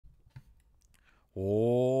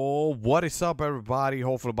Oh, what is up, everybody?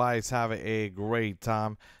 Hopefully, everybody's having a great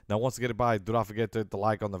time. Now, once again, everybody, do not forget to hit the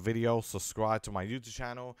like on the video, subscribe to my YouTube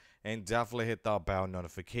channel, and definitely hit the bell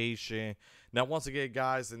notification. Now, once again,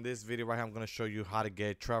 guys, in this video right here, I'm going to show you how to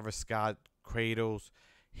get Travis Scott Kratos,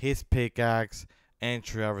 his pickaxe, and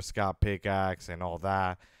Travis Scott pickaxe, and all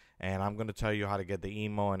that. And I'm going to tell you how to get the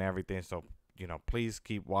emo and everything. So, please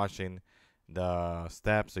keep watching the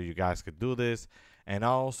steps so you guys could do this. And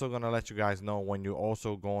I'm also going to let you guys know when you're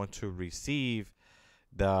also going to receive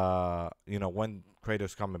when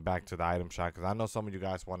Kratos coming back to the item shop. Because I know some of you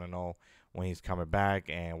guys want to know when he's coming back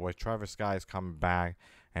and where Travis Scott is coming back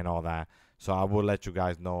and all that. So I will let you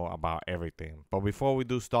guys know about everything. But before we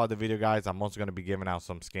do start the video, guys, I'm also going to be giving out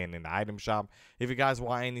some skin in the item shop. If you guys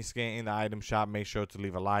want any skin in the item shop, make sure to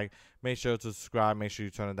leave a like. Make sure to subscribe. Make sure you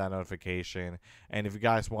turn on that notification. And if you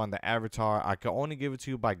guys want the avatar, I can only give it to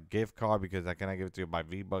you by gift card because I cannot give it to you by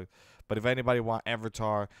V-Bucks. But if anybody want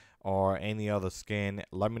avatar or any other skin,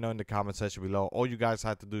 let me know in the comment section below. All you guys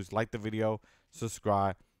have to do is like the video,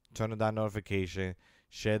 subscribe, turn on that notification,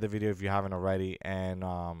 share the video if you haven't already, and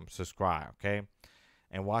subscribe, okay?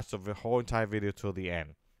 And watch the whole entire video till the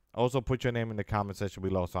end. Also, put your name in the comment section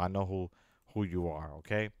below so I know who you are,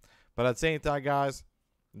 okay? But at the same time, guys,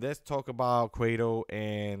 let's talk about Kratos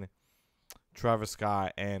and Travis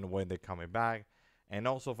Scott and when they're coming back. And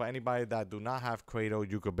also, for anybody that do not have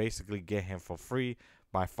Kratos, you could basically get him for free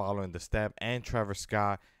by following the step, and Travis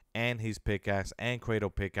Scott and his pickaxe and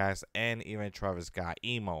Kratos pickaxe and even Travis Scott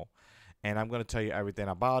emo. And I'm going to tell you everything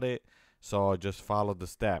about it, so just follow the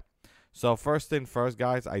step. So first thing first,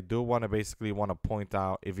 guys, I do want to point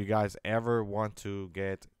out, if you guys ever want to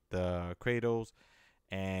get the Kratos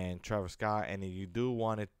and Travis Scott, and if you do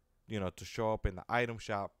want it, to show up in the item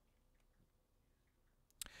shop,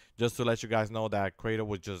 just to let you guys know that Kratos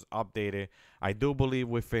was just updated. I do believe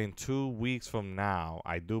within 2 weeks from now,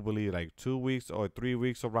 I do believe like 2 weeks or 3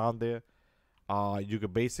 weeks around there, you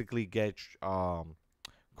could basically get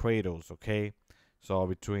Kratos, okay? So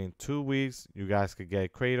between 2 weeks, you guys could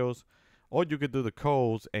get Kratos, or you could do the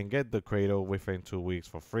codes and get the Kratos within 2 weeks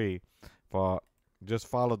for free. For just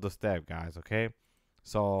follow the step, guys, okay?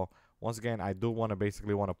 So once again, I do want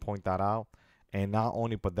to point that out. And not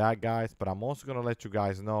only for that, guys, but I'm also going to let you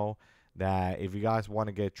guys know that if you guys want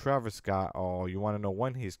to get Travis Scott, or you want to know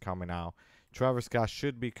when he's coming out, Travis Scott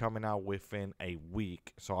should be coming out within a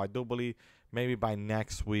week. So I do believe maybe by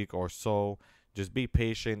next week or so. Just be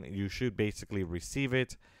patient. You should basically receive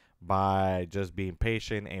it by just being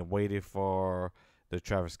patient and waiting for the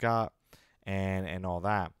Travis Scott and all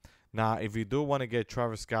that. Now, if you do want to get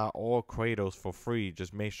Travis Scott or Kratos for free,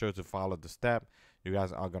 just make sure to follow the step. You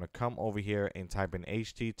guys are going to come over here and type in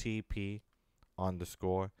HTTP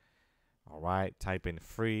underscore. All right. Type in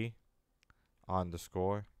free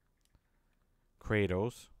underscore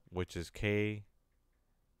Kratos, which is KRATO.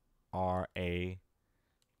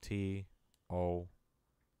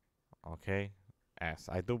 Okay. S.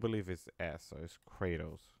 I do believe it's S. So it's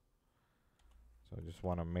Kratos. So I just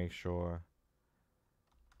want to make sure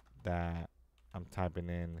that I'm typing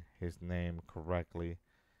in his name correctly.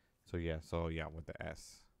 So yeah, with the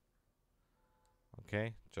S.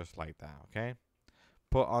 Okay, just like that, okay?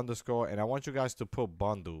 Put underscore, and I want you guys to put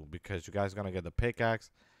bundle because you guys are gonna get the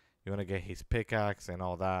pickaxe. You're gonna get his pickaxe and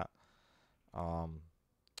all that. So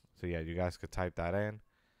yeah, you guys could type that in.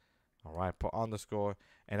 All right, put underscore,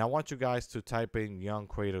 and I want you guys to type in Young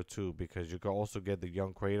Kratos too, because you can also get the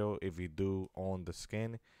Young Kratos if you do own the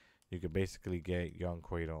skin. You can basically get Young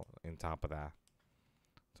Kratos on top of that.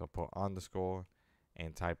 So put underscore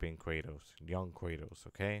and type in Kratos, Young Kratos,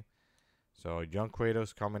 okay? So Young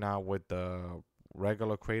Kratos coming out with the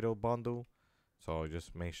regular Kratos bundle. So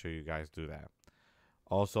just make sure you guys do that.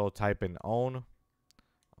 Also type in own.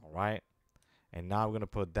 All right. And now we're going to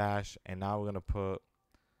put dash, and now we're going to put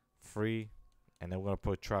free, and then we're going to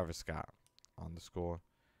put Travis Scott underscore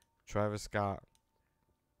Travis Scott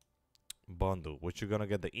bundle, which you're going to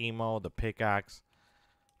get the emo, the pickaxe,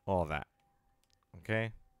 all that.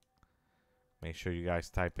 Okay? Make sure you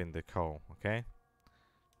guys type in the code, okay?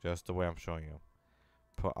 Just the way I'm showing you.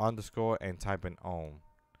 Put underscore and type in own.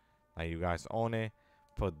 Now you guys own it.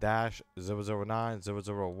 Put dash 009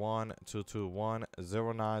 001 221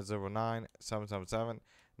 0909 777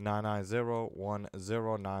 990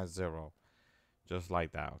 1090. Just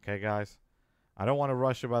like that, okay, guys? I don't want to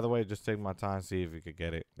rush it, by the way. Just take my time, see if you could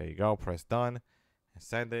get it. There you go. Press done and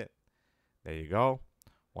send it. There you go.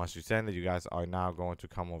 Once you send it, you guys are now going to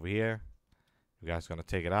come over here. You guys are going to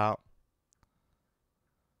take it out.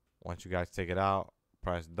 Once you guys take it out,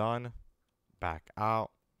 press done, back out,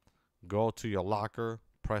 go to your locker,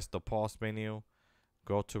 press the pause menu,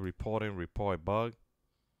 Go to reporting, report bug.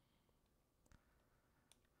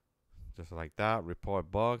 Just like that,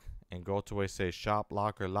 report bug. And go to where it says shop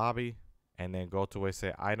locker lobby. And then go to where it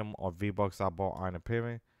says item or V-Bucks I bought aren't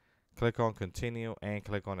appearing. Click on continue and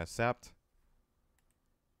click on accept.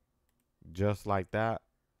 Just like that.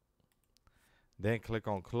 Then click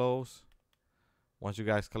on close. Once you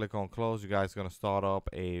guys click on close, you guys are going to start up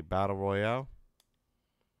a battle royale.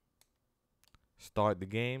 Start the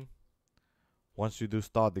game. Once you do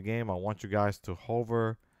start the game, I want you guys to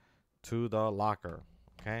hover to the locker.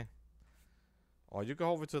 Okay. Or you can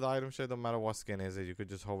hover to the item shed, no matter what skin is it. You could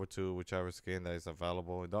just hover to whichever skin that is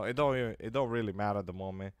available. It don't really matter at the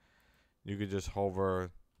moment. You could just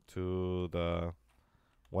hover to the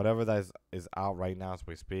whatever that is out right now as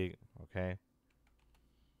we speak. Okay.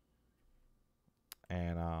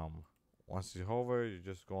 And once you hover, you're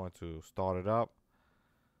just going to start it up.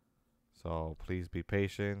 So please be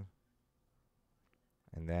patient.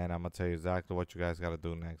 And then I'm going to tell you exactly what you guys got to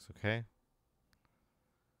do next, okay?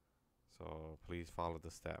 So please follow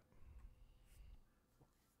the step.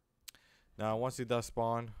 Now, once it does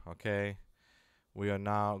spawn, okay, we are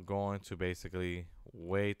now going to basically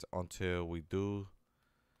wait until we do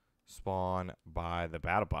spawn by the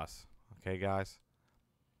battle bus. Okay, guys?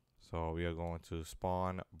 So we are going to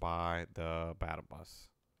spawn by the battle bus.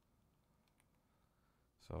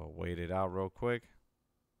 So wait it out real quick.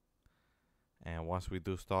 And once we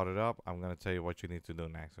do start it up, I'm going to tell you what you need to do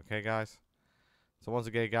next. Okay, guys? So once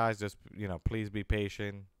again, guys, just, please be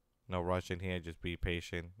patient. No rush in here. Just be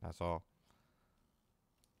patient. That's all.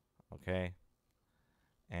 Okay?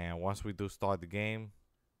 And once we do start the game,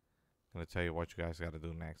 I'm going to tell you what you guys got to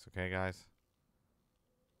do next. Okay, guys?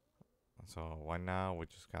 So right now, we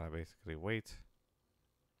just got to basically wait.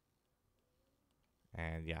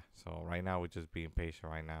 And yeah, so right now, we're just being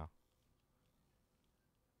patient right now.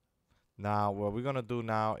 Now, what we're going to do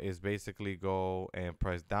now is basically go and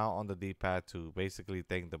press down on the D-pad to basically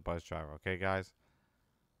thank the bus driver. Okay, guys?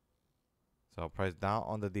 So press down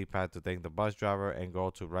on the D-pad to thank the bus driver and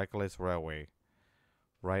go to Reckless Railway.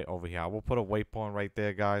 Right over here. I will put a waypoint right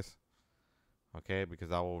there, guys. Okay,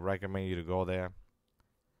 because I will recommend you to go there.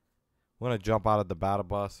 We're going to jump out of the battle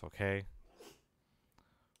bus, okay?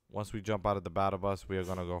 Once we jump out of the battle bus, we are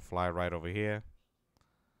going to go fly right over here.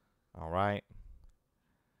 All right.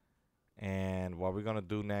 And what we're going to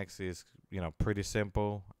do next is, pretty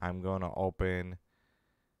simple. I'm going to open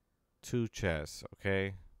 2 chests,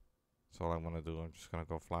 okay? So all I'm going to do, I'm just going to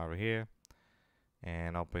go fly over here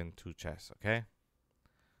and open 2 chests, okay?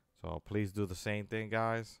 So please do the same thing,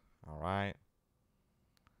 guys. All right.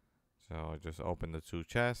 So just open the 2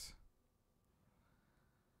 chests.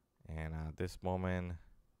 And at this moment,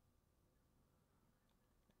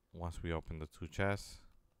 once we open the 2 chests,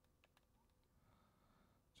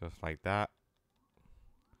 just like that,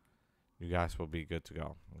 you guys will be good to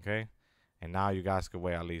go. Okay. And now you guys can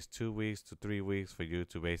wait at least 2 weeks to 3 weeks for you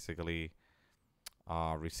to basically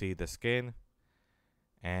receive the skin.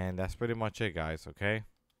 And that's pretty much it, guys. Okay.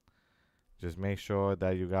 Just make sure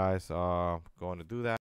that you guys are going to do that.